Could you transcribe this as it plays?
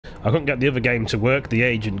I couldn't get the other game to work. The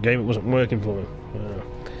agent game, it wasn't working for me.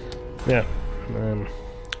 Yeah.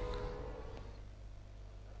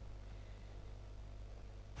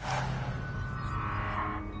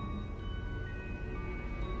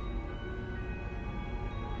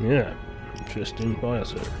 Yeah. Interesting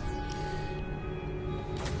bias.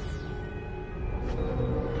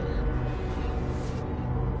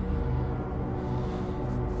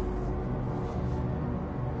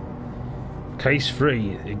 Case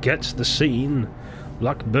 3. It gets the scene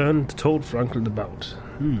Blackburn told Franklin about.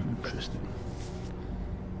 Interesting.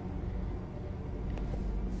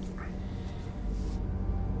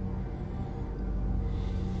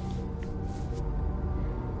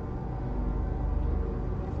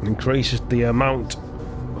 Increases the amount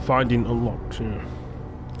finding unlocked. Yeah.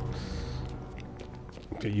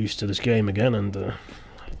 Get used to this game again and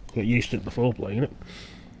get used to it before playing it.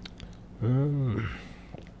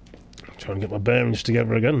 Trying to get my bearings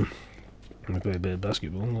together again. I'm gonna play a bit of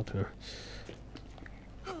basketball. Not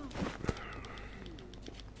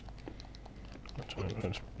trying to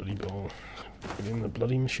this bloody ball. Put it in the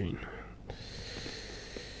bloody machine.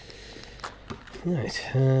 Right.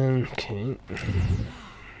 Okay.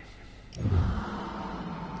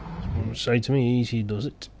 Someone say to me, easy does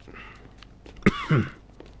it.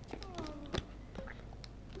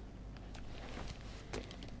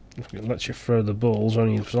 If it lets you throw the balls,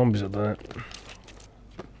 only if zombies are there.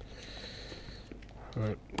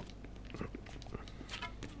 Right.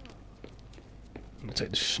 I'll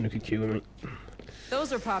take the snooker cue with me.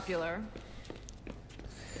 Those are popular.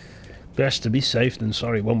 Best to be safe than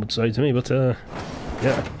sorry, one would say to me, but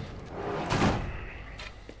yeah.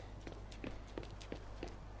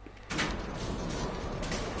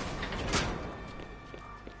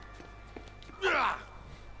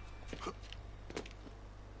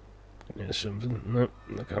 Something. No,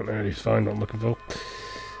 I can't really find what I'm looking for.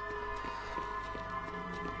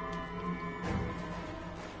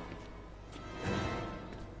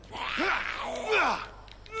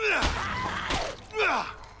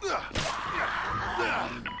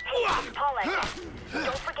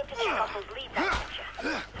 Don't forget to check out those leads I sent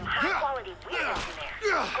you. Some high quality weirdos in there.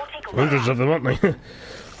 Go take a look. Hundreds of them, aren't they?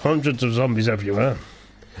 Hundreds of zombies everywhere.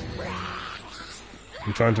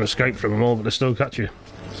 I'm trying to escape from them all, but they still catch you.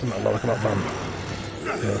 Something like that band.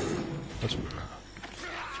 Yeah. That's...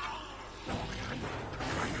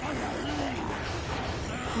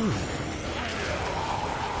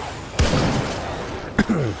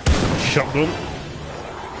 Shotgun.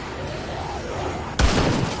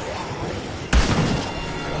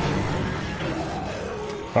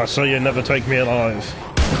 I saw you never take me alive.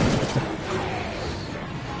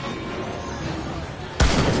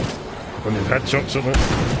 When you've headshots of it.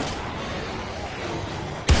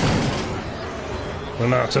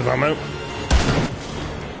 Run out of ammo.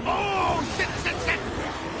 Oh,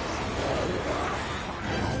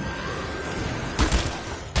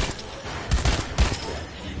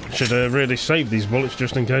 shit. Should really save these bullets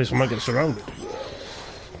just in case I might get surrounded.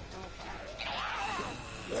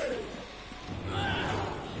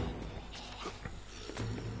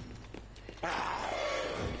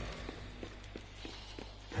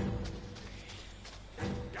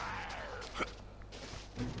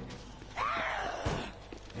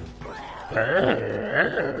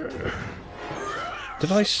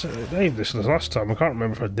 Did I save this the last time? I can't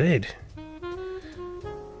remember if I did.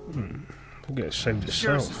 I get it saved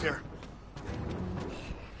itself.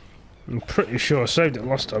 I'm pretty sure I saved it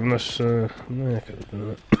last time, unless yeah, I could have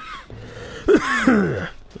done that.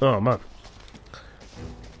 Oh man.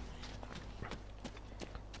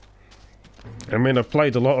 I mean, I've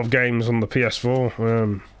played a lot of games on the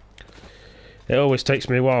PS4. It always takes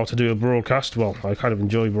me a while to do a broadcast. Well, I kind of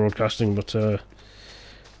enjoy broadcasting, but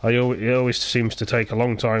it always seems to take a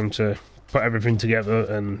long time to put everything together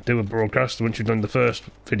and do a broadcast. Once you've done the first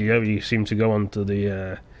video, you seem to go on to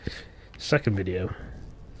the second video.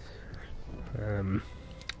 So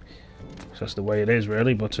that's the way it is,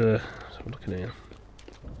 really. But so I'm looking here.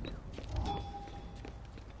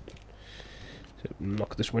 So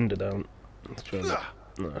knock this window down. Let's try that.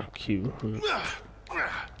 No, Q.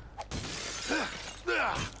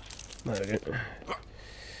 There we go.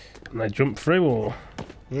 Can I jump through or?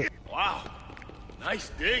 Yeah. Wow, nice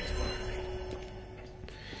digs,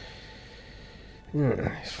 Yeah,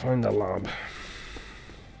 let's find the lab.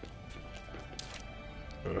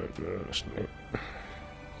 Alright, no, that's not it.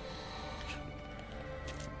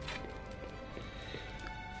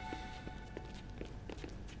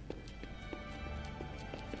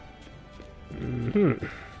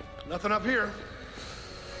 Nothing up here.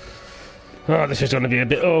 Oh, this is going to be a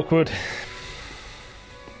bit awkward.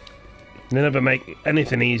 They never make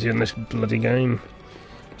anything easy in this bloody game.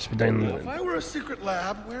 It's been down If I were a secret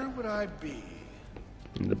lab, where would I be?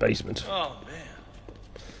 in the basement. Oh, man.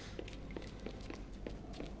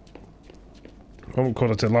 I wouldn't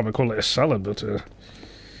call it a lab, I call it a cellar, but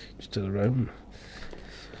just to their own.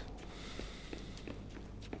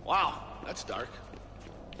 Wow, that's dark.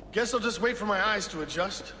 Guess I'll just wait for my eyes to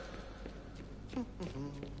adjust.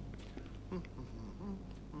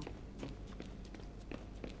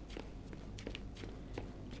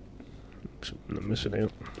 Something I'm missing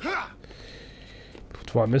out.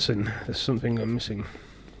 What am I missing? There's something I'm missing.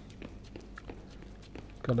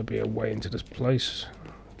 Gotta be a way into this place.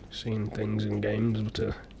 Seen things in games,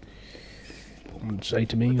 but someone would say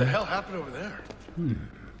to me. What the hell happened over there?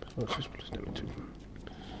 What's this place doing to?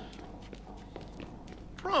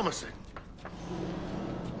 Promising.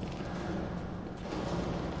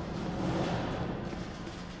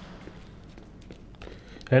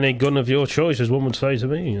 Any gun of your choice, as one would say to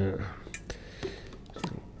me.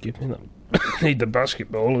 Give me that. I need the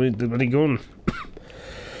basketball, I need the bloody gun.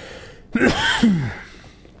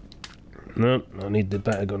 No, I need the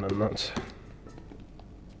better gun than that.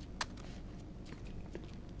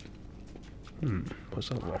 What's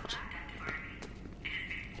that locked?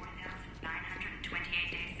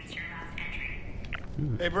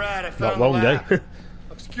 Hey, Brad, I Not found long, the lab. eh?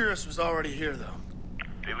 Obscurus was already here, though.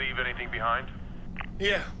 They leave anything behind?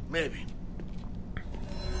 Yeah, maybe.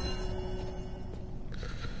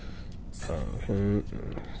 Okay,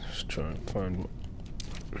 let's try and find what.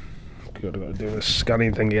 God, I've got to do this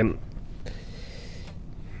scanning thing again.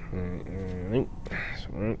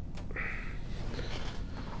 Right.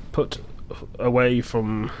 Put away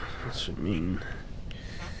from. What's it mean?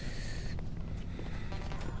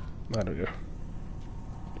 There we go.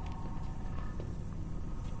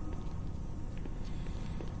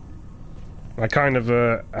 I kind of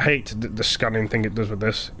hate the scanning thing it does with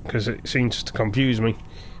this, because it seems to confuse me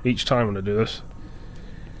each time when I do this.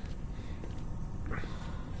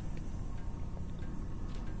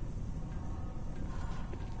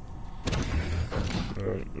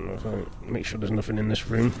 Make sure there's nothing in this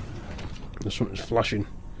room. There's something's flashing.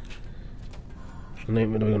 I ain't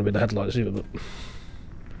really going to be the headlights either, but.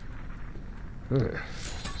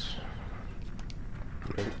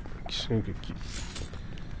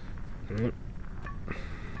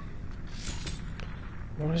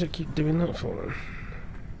 Why does it keep doing that for then?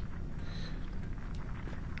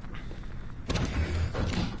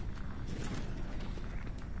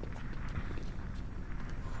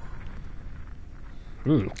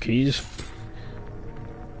 Keys.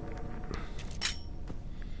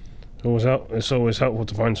 It's always helpful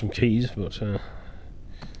to find some keys, but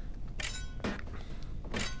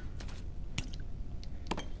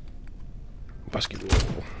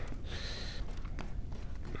basketball.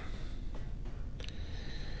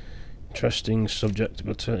 Interesting subject,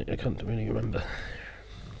 but I can't really remember.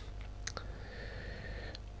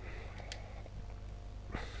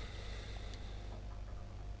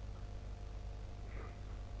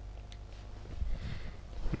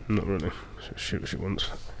 Not really. So shoot what she wants.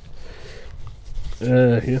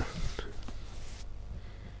 Here.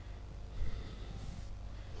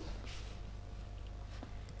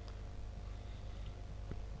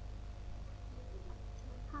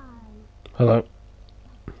 Hello.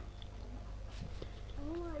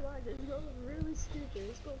 Oh my god, this girl is really stupid.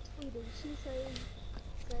 This girl tweeted. She said,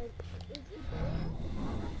 is it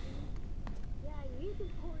yeah, you can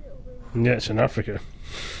pour it over. Yeah, it's in Africa.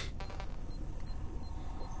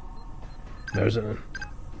 Where is it then?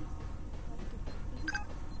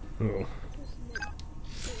 Oh.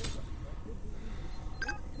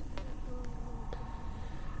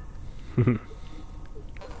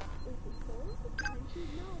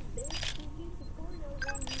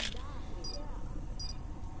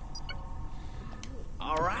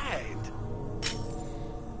 All right.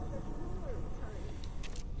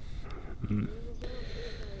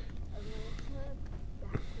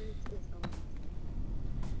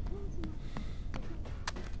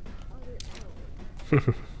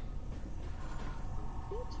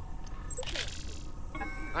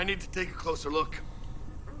 I need to take a closer look.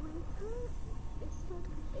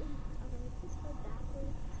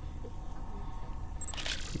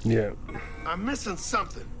 Yeah. I'm missing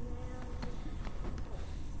something.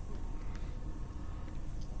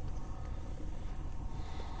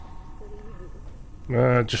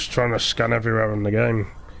 Just trying to scan everywhere in the game.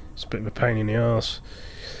 It's a bit of a pain in the arse.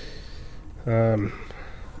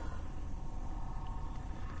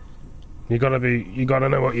 You gotta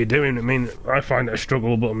know what you're doing. I mean, I find it a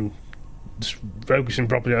struggle, but I'm just focusing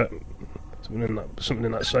properly. Something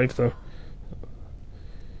in that safe though.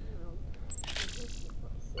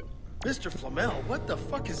 Mr. Flamel, what the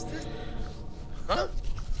fuck is this? Huh?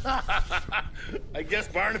 I guess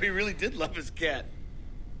Barnaby really did love his cat.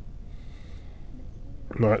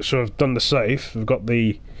 Right, so I've done the safe. We've got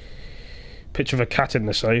the picture of a cat in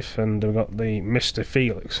the safe, and we've got the Mr.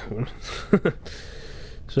 Felix.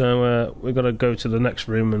 So we've got to go to the next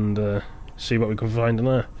room and see what we can find in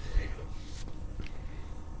there.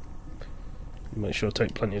 Make sure I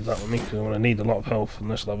take plenty of that with me, because I'm going to need a lot of health on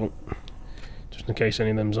this level, just in case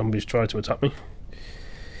any of them zombies try to attack me.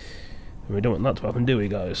 And we don't want that to happen, do we,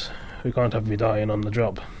 guys? We can't have me dying on the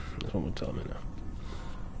job. That's what we're telling me now.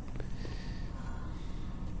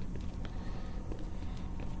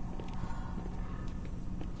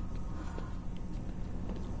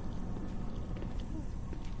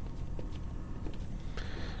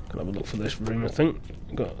 Gonna have a look for this room, I think.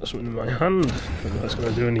 Got something in my hand. I don't think that's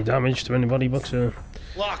gonna do any damage to anybody, but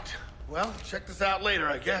Locked. Well, check this out later,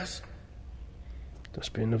 I guess.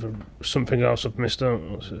 must be another something else I've missed out.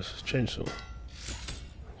 What's this? Chainsaw.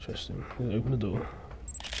 Interesting. Open the door.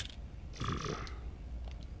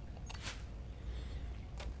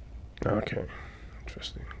 Okay.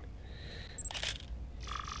 Interesting.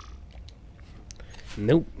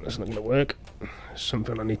 Nope, that's not gonna work. There's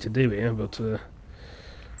something I need to do here, but is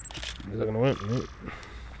that gonna work? Nope.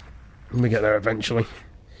 Let me get there eventually.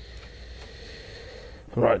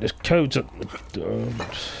 Right, there's codes at the door.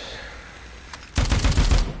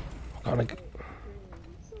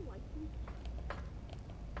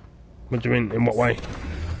 What do you mean? In what way?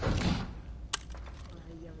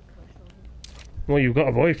 Well, you've got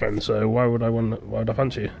a boyfriend, so why would I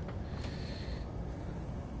fancy you?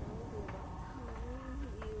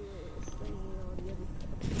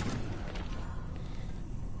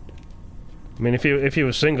 I mean, if you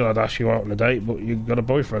were single, I'd ask you out on a date, but you've got a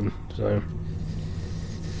boyfriend, so.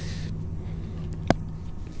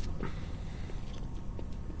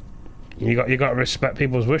 You got to respect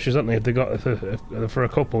people's wishes, haven't they? If they got if for a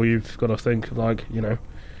couple, you've got to think like, you know.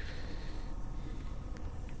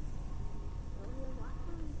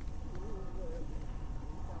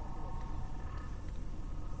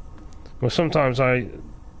 Well, sometimes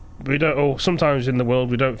sometimes in the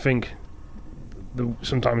world we don't think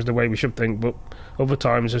sometimes the way we should think, but other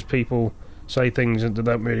times as people say things that they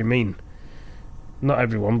don't really mean. Not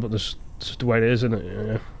everyone, but that's just the way it is, isn't it? You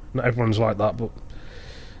know? Not everyone's like that, but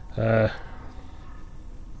I've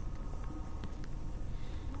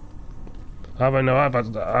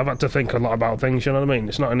had to think a lot about things, you know what I mean?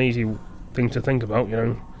 It's not an easy thing to think about, you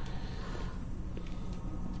know.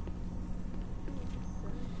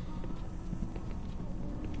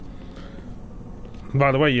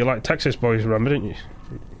 By the way, you like Texas boys, remember, didn't you?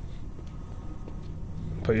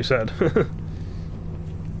 But you said.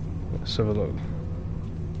 Let's have a look.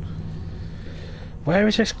 Where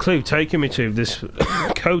is this clue taking me to? This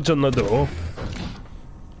code's on the door.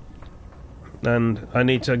 And I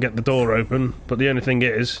need to get the door open, but the only thing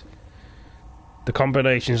is the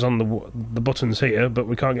combination's on the buttons here, but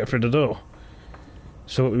we can't get through the door.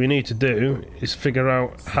 So what we need to do is figure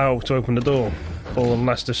out how to open the door, or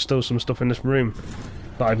unless there's still some stuff in this room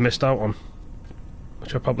that I've missed out on,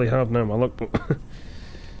 which I probably have now. My luck.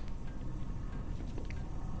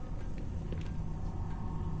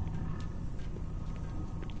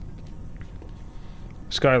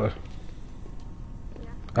 Skylar.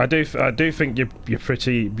 I do think you're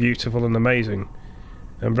pretty beautiful and amazing,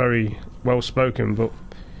 and very well spoken. But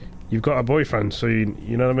you've got a boyfriend, so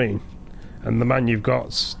you know what I mean. And the man you've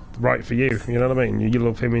got's right for you. You know what I mean. You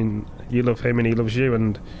love him, and he loves you,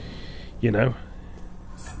 and you know.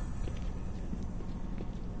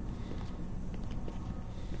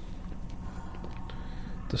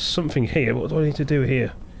 There's something here. What do I need to do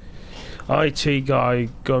here? IT guy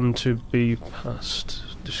gun to be passed.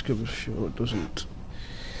 Discover sure it doesn't.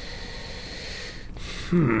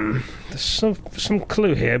 There's some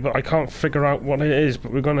clue here, but I can't figure out what it is,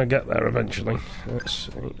 but we're gonna get there eventually. Let's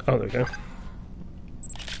see. Oh, there we go.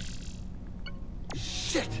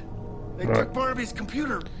 Shit! They took Barnaby's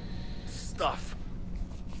computer stuff.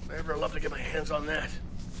 I'd ever love to get my hands on that.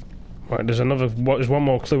 Right, there's one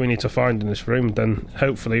more clue we need to find in this room, then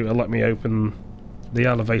hopefully it'll let me open the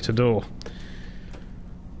elevator door.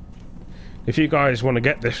 If you guys want to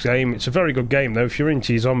get this game, it's a very good game though. If you're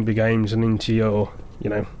into zombie games and into your, you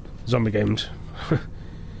know, zombie games,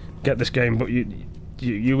 get this game. But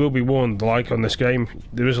you will be warned, like on this game,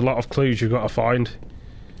 there is a lot of clues you've got to find,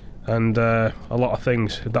 and a lot of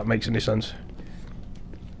things, if that makes any sense.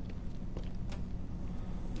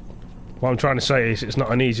 What I'm trying to say is it's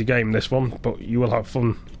not an easy game, this one, but you will have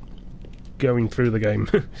fun going through the game.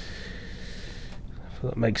 If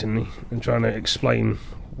that makes any, and trying to explain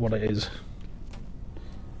what it is.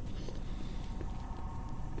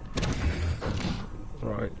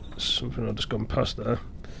 something I've just gone past there.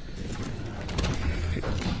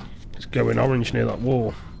 It's going orange near that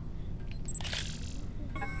wall.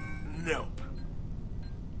 Nope.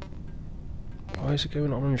 Why is it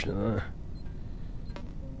going orange near there?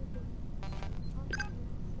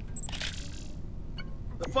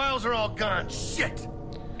 The files are all gone. Shit!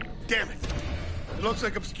 Damn it. It looks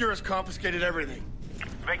like Obscurus confiscated everything.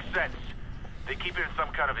 Makes sense. They keep it in some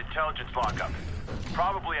kind of intelligence lockup.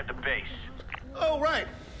 Probably at the base. Oh, right.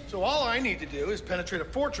 So all I need to do is penetrate a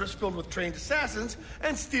fortress filled with trained assassins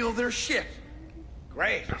and steal their shit.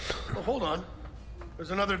 Great. Well, hold on.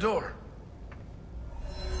 There's another door.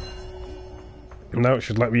 Now it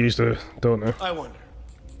should let me use the door now. I wonder.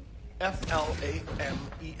 Flamel.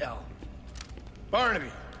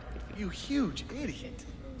 Barnaby, you huge idiot.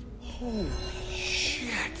 Holy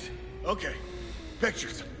shit. Okay.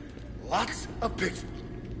 Pictures. Lots of pictures.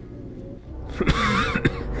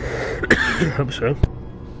 I hope so.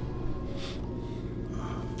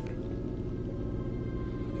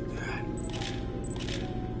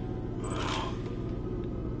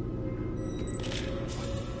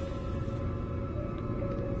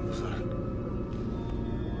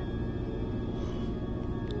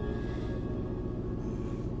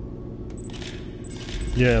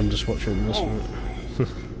 Yeah, I'm just watching this one.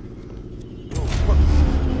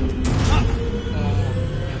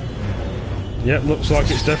 Yep, looks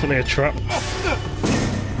like it's definitely a trap.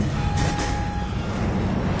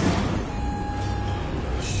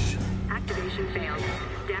 Activation failed.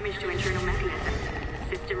 Damage to internal mechanism.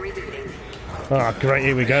 System rebooting. Ah, great,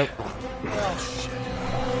 here we go.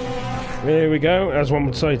 Here we go, as one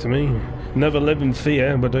would say to me. Never live in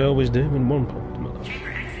fear, but I always do in one part.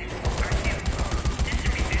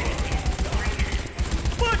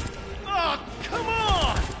 What? Oh, come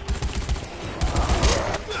on!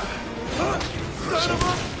 Son of a...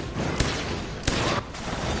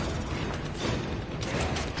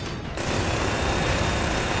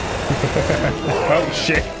 Oh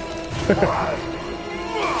shit.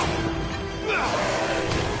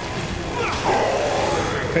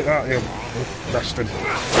 Pick that, you bastard.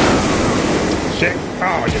 Shit.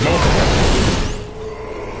 Oh, you know.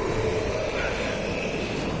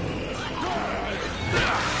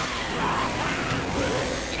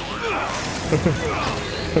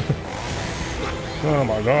 Oh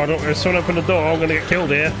my god, there's someone open the door, I'm gonna get killed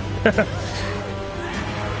here. I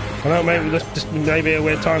know maybe this may be a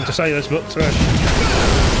weird time to say this, but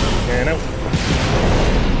yeah, no.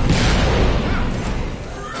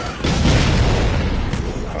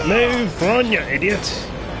 Move, run, you idiot!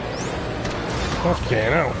 Fucking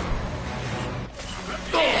hell.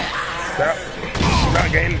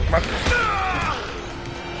 Not getting back.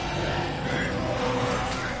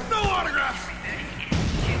 No autographs!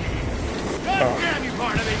 God damn you,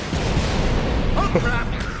 Barnaby! Oh crap!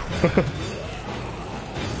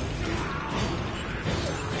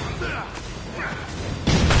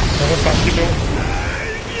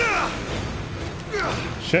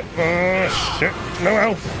 Shit, shit, no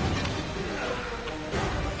health.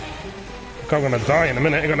 I'm gonna die in a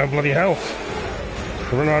minute, I got no bloody health.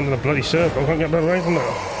 I run around in a bloody circle, I can't get away from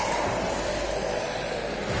that.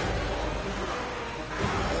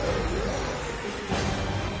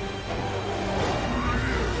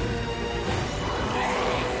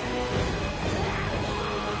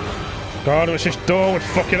 God, I wish this door would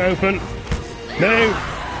fucking open. No!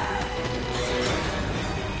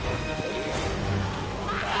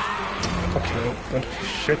 Fucking open.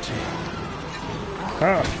 Shit.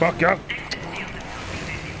 Ah, fuck up.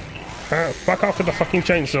 Ah, fuck off with the fucking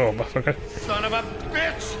chainsaw, motherfucker. Son of a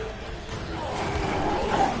bitch!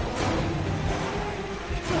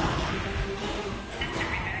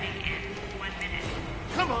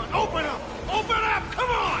 Come on, open up! Open up! Come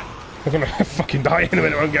on! I'm gonna fucking die in a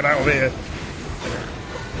minute when I get out of here.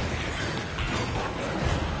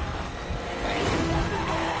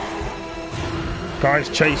 Guys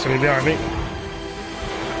chasing me behind me.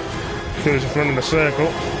 Dude's just running a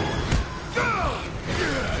circle.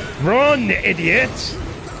 Run, you idiot!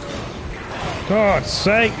 God's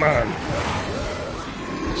sake, man.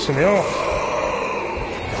 Pissing me off.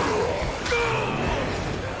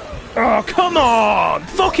 Oh, come on!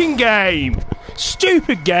 Fucking game!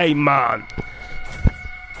 Stupid game, man!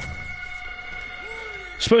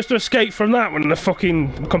 Supposed to escape from that when the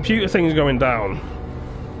fucking computer thing's going down.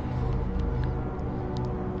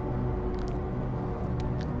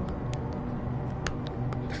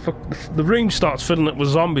 The room starts filling up with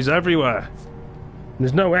zombies everywhere.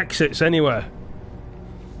 There's no exits anywhere.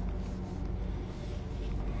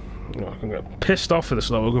 Oh, I'm gonna get pissed off for this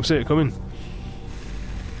though, I can see it coming.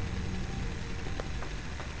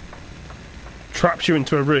 traps you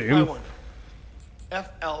into a I room, wonder.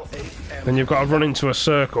 FLAM. then you've got to run into a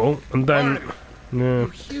circle, and then... Barnaby, Yeah. you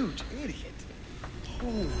huge idiot.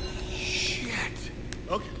 Holy shit.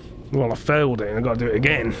 Okay. Well, I failed it, and I've got to do it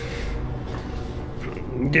again.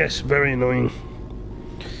 Yes, very annoying.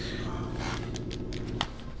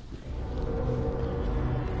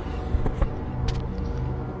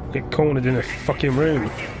 Get cornered in a fucking room.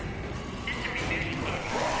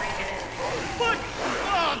 What?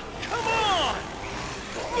 Oh, come on!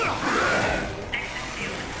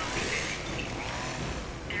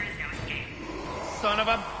 Son of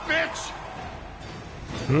a bitch!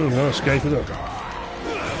 No escape with it.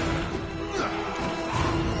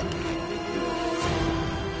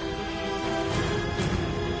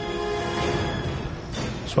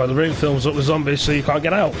 That's why the room fills up with zombies so you can't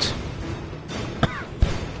get out.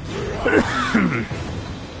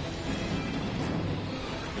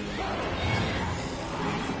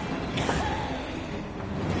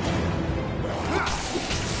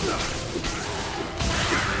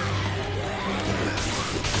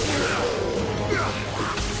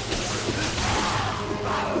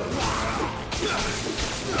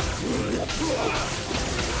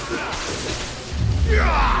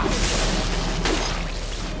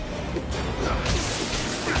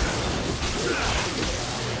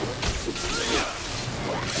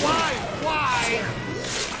 Why?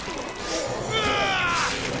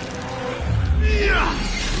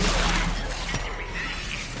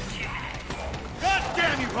 God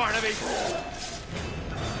damn you, Barnaby!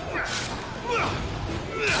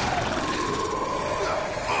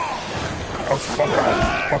 Oh, fuck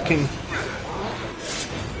off. Fucking...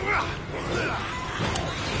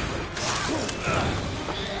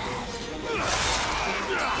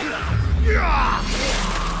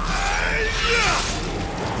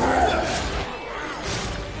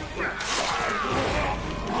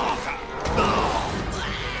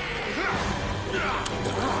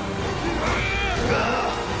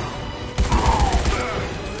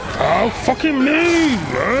 Oh, fucking move,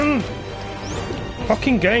 man!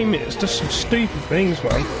 Fucking game, it's just some stupid things,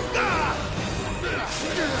 man.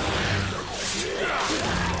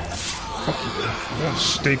 Fucking,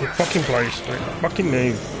 stupid fucking place. Fucking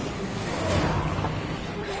move.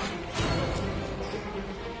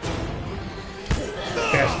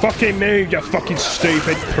 Yeah, fucking move, you fucking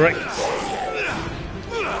stupid prick.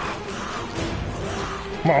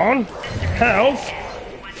 Come on, health.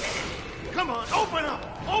 Come on, open up!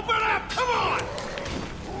 Open up! Come on!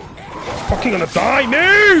 Fucking gonna die,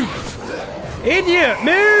 move! Idiot,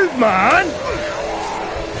 move, man!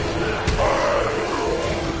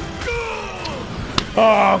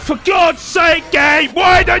 Oh, for God's sake, game!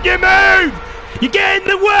 Why don't you move? You get in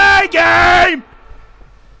the way, game!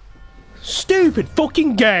 Stupid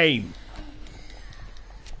fucking game!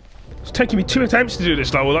 It's taking me 2 attempts to do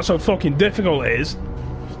this level, that's how fucking difficult it is.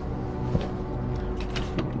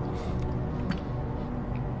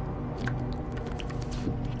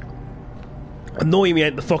 Annoying me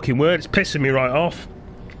ain't the fucking word, it's pissing me right off.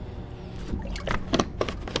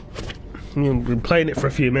 I've been playing it for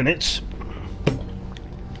a few minutes.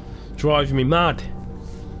 Driving me mad.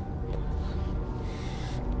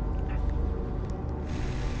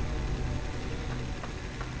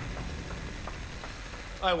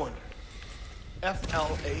 I wonder.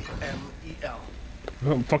 FLAMEL. I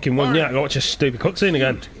haven't fucking won yet, I gotta watch a stupid cutscene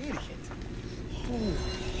again. Idiot.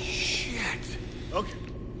 Holy shit. Okay.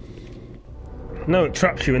 No, it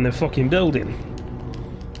traps you in the fucking building.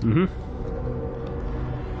 Mm-hmm.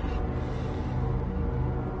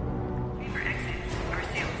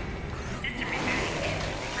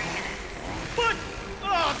 What?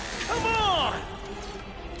 Oh, come on!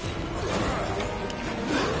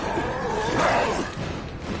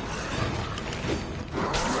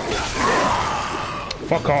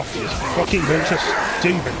 Fuck off, you fucking bunch of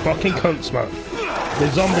stupid fucking cunts, man. The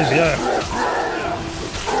zombies, yeah.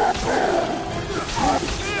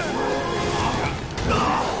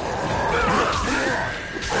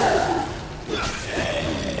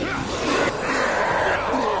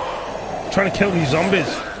 Trying to kill these zombies.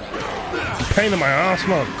 It's a pain in my ass,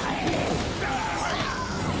 man.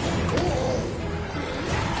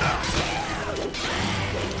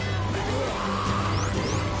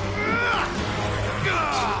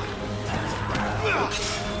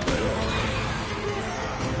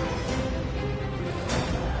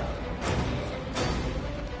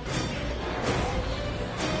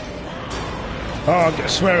 Oh, I get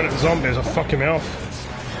swearing at the zombies are fucking me off.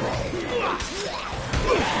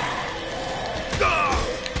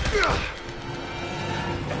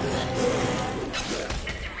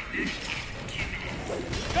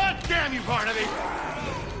 God damn you, Barnaby!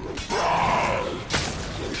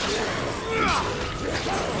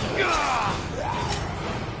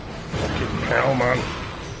 Hell, man.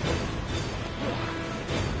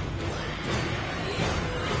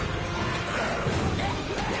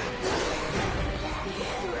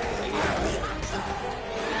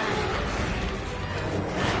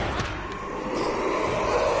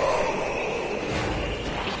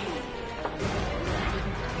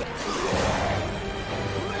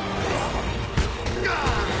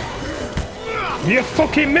 You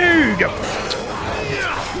fucking move!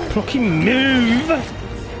 Fucking move!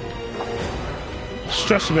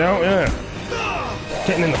 Stressing me out, yeah.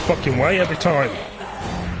 Getting in the fucking way every time.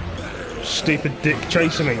 Stupid dick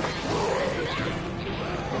chasing me.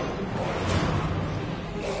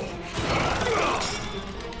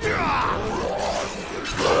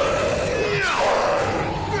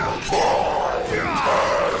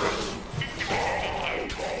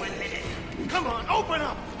 Come on, open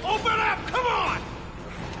up! Open up! Come on!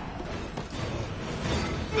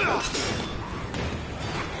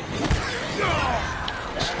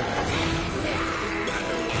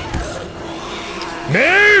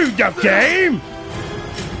 Move, you game!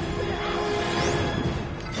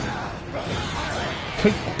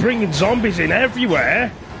 Keep bringing zombies in everywhere.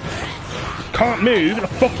 Can't move, and a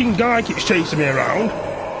fucking guy keeps chasing me around.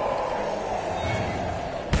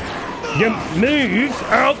 You move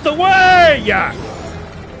out the way, ya!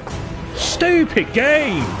 Stupid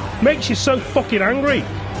game! Makes you so fucking angry.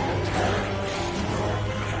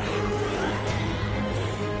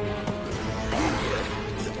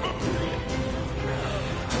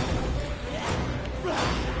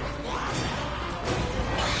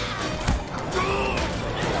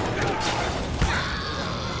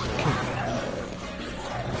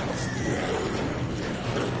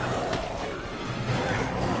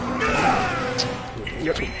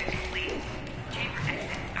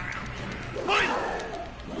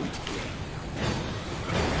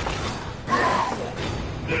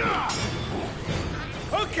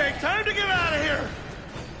 Okay, time to get out of here!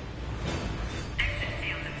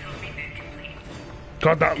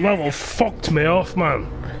 God, that level fucked me off, man.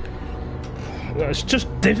 It's just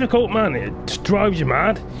difficult, man. It just drives you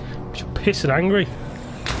mad. You're pissed and angry.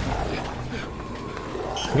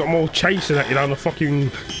 You got more chasing at you down the fucking...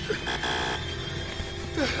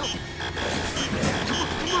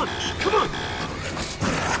 Come on!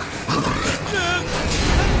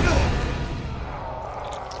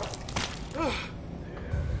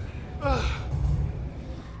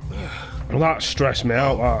 Well, that stressed me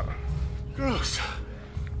out, that. Gross.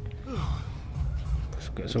 I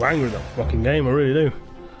get so angry at that fucking game, I really do.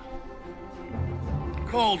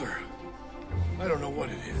 Calder. I don't know what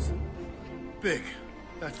it is. Big,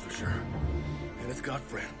 that's for sure. And it's got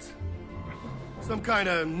friends. Some kind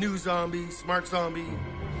of new zombie, smart zombie,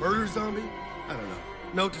 murder zombie? I don't know.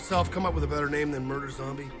 Note to self, come up with a better name than murder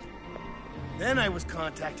zombie. Then I was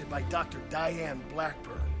contacted by Dr. Diane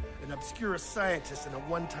Blackburn, an obscure scientist and a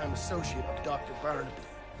one-time associate of Dr. Barnaby.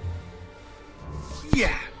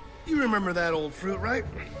 Yeah, you remember that old fruit, right?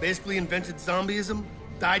 Basically invented zombieism,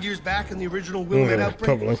 died years back in the original Willamette outbreak.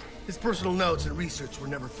 Probably. His personal notes and research were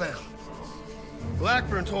never found.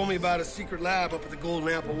 Blackburn told me about a secret lab up at the Golden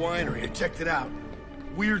Apple Winery. I checked it out.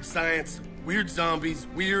 Weird science, weird zombies,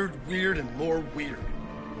 weird, and more weird.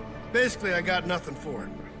 Basically, I got nothing for it.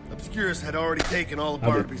 Obscurus had already taken all of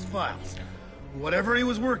Barnaby's files. Whatever he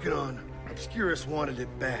was working on, Obscurus wanted it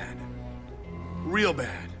bad. Real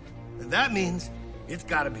bad. And that means it's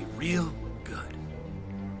gotta be real good.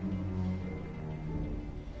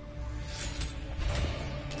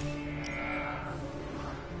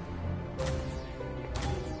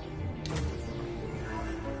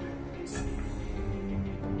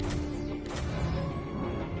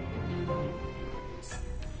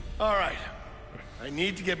 All right. I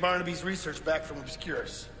need to get Barnaby's research back from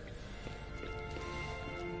Obscurus.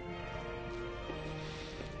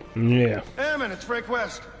 Yeah. Hammond, it's Frank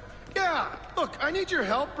West. Yeah, look, I need your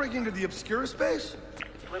help breaking into the Obscurus base.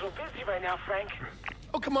 A little busy right now, Frank.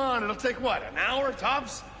 Oh, come on, it'll take what, an hour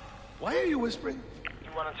tops? Why are you whispering?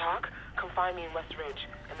 You want to talk? Come find me in West Ridge,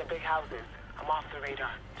 in the big houses. I'm off the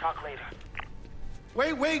radar. Talk later.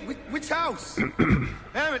 Wait, which house?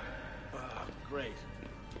 Hammond. Oh, great.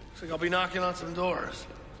 Looks like I'll be knocking on some doors.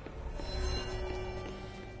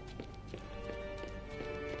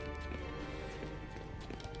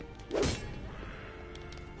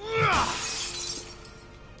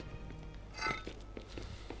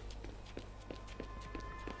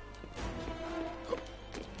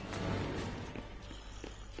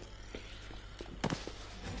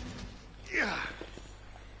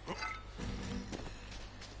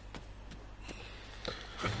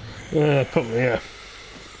 Probably, yeah.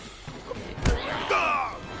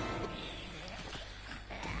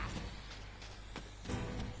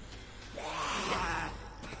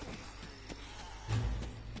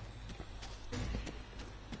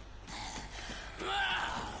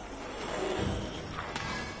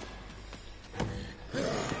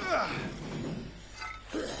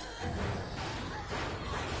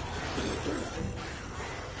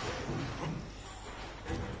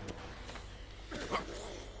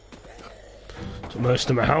 Took most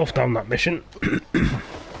of my health down that mission.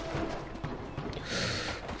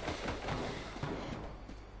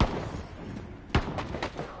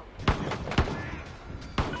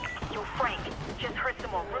 Yo, Frank, just heard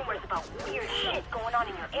some more rumors about weird shit going on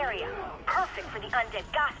in your area. Perfect for the undead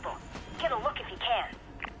gospel. Get a look if you can.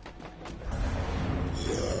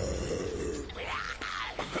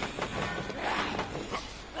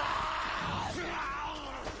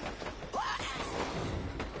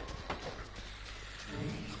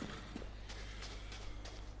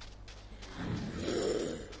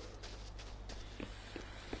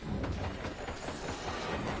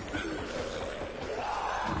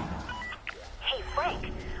 Hey,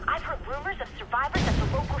 Frank, I've heard rumors of survivors at the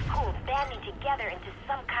local school banding together into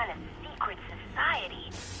some kind of secret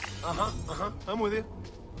society. I'm with you.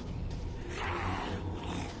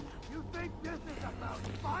 You think this is about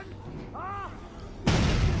fun? Huh? This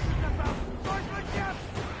is about swordsmanship?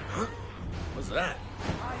 Huh? What's that?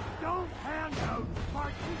 I don't hand out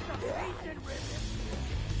parties of ancient ribbon.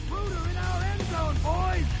 Rooter in our end zone,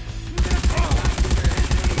 boys! You gonna take that to the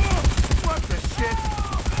city? What the shit?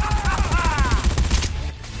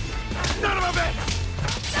 Son of a bitch!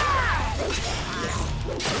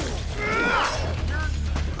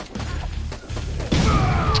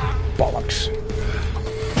 Bollocks.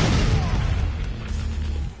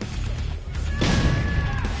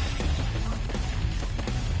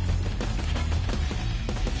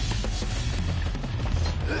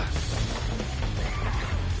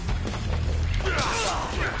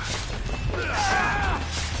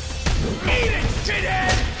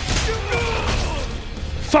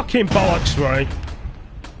 Fucking bollocks, right?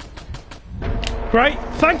 Right,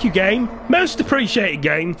 thank you, game. Most appreciated,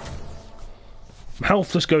 game.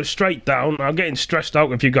 Health just goes straight down. I'm getting stressed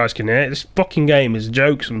out if you guys can hear it. This fucking game is a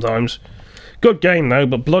joke sometimes. Good game though,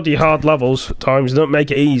 but bloody hard levels at times. Don't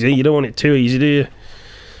make it easy. You don't want it too easy, do you?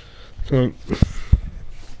 So,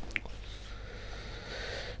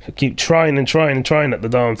 I keep trying and trying and trying at the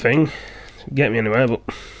darn thing. Get me anywhere, but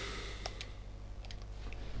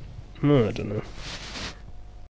I don't know.